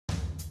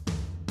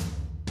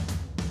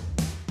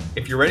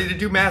If you're ready to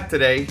do math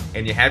today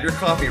and you have your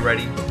coffee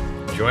ready,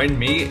 join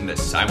me in the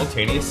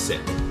simultaneous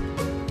sip.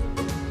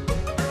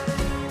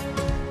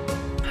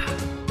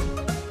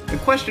 The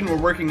question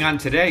we're working on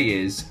today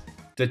is,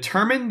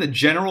 determine the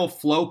general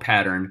flow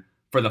pattern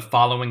for the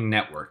following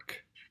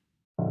network.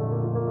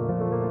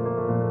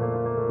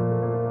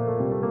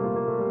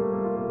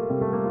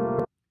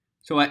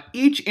 So at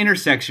each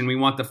intersection, we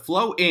want the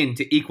flow in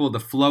to equal the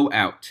flow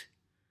out.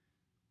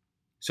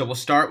 So we'll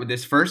start with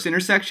this first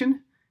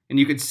intersection, and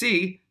you can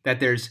see that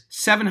there's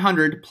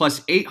 700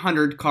 plus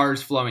 800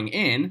 cars flowing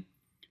in,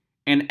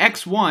 and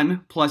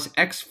x1 plus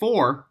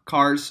x4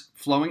 cars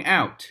flowing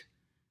out.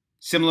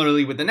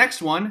 Similarly with the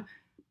next one,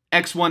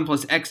 x1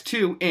 plus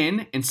x2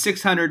 in, and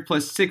 600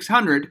 plus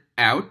 600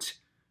 out.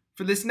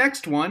 For this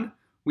next one,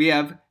 we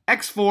have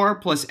x4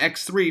 plus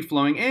x3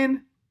 flowing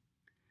in,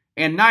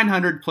 and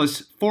 900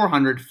 plus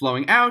 400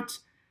 flowing out.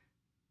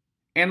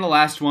 And the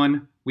last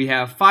one, we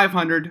have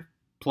 500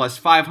 plus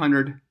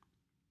 500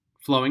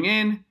 flowing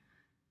in,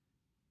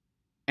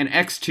 and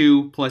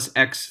x2 plus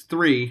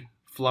x3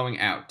 flowing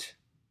out.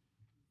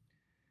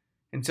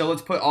 And so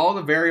let's put all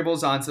the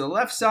variables onto the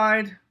left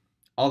side,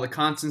 all the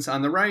constants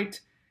on the right,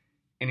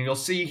 and you'll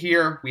see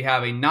here we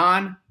have a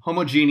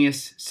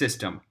non-homogeneous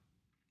system,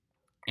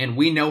 and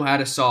we know how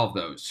to solve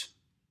those.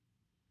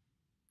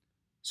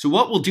 So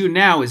what we'll do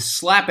now is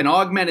slap an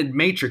augmented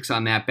matrix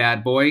on that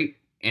bad boy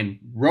and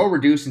row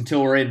reduce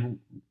until we're in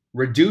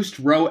reduced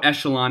row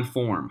echelon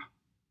form.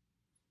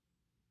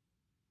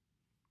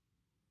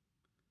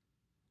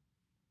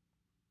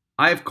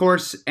 I, of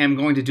course, am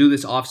going to do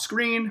this off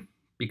screen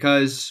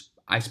because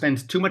I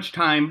spend too much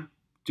time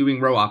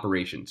doing row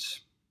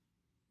operations.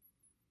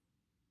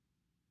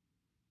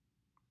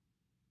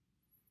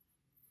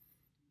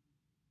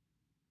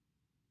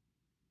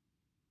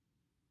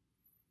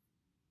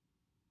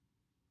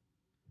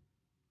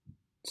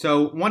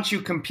 So once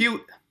you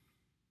compute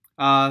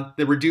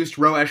the reduced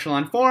row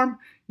echelon form,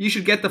 you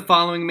should get the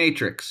following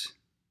matrix.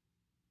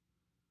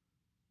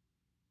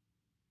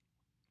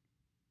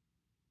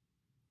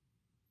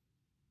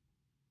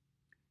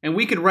 And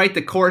we could write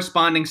the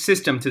corresponding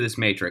system to this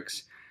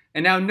matrix.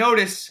 And now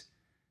notice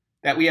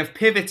that we have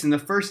pivots in the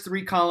first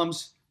three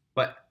columns,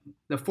 but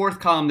the fourth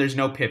column there's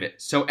no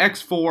pivot. So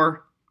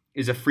x4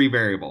 is a free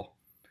variable.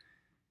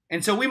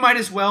 And so we might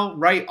as well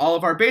write all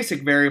of our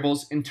basic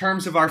variables in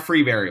terms of our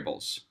free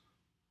variables.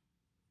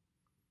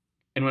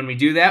 And when we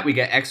do that, we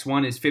get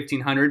x1 is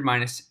 1500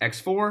 minus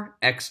x4,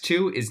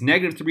 x2 is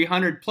negative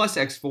 300 plus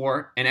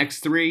x4, and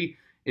x3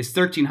 is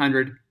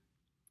 1300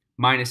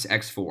 minus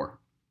x4.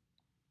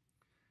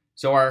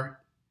 So our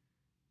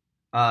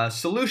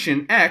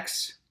solution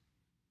x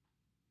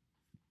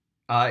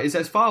is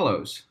as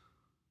follows.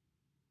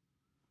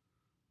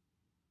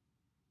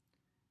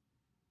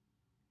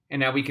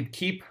 And now we could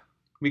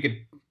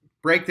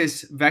break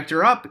this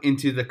vector up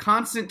into the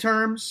constant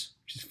terms,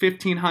 which is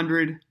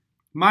 1500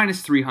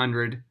 minus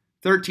 300,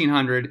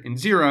 1300, and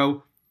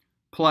 0,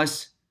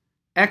 plus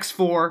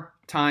x4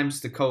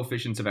 times the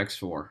coefficients of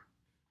x4.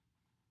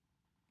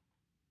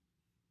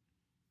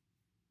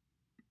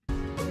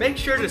 Make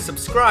sure to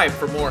subscribe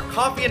for more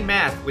Coffee and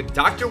Math with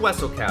Dr.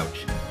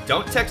 Wesselcouch.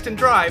 Don't text and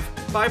drive.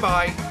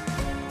 Bye-bye.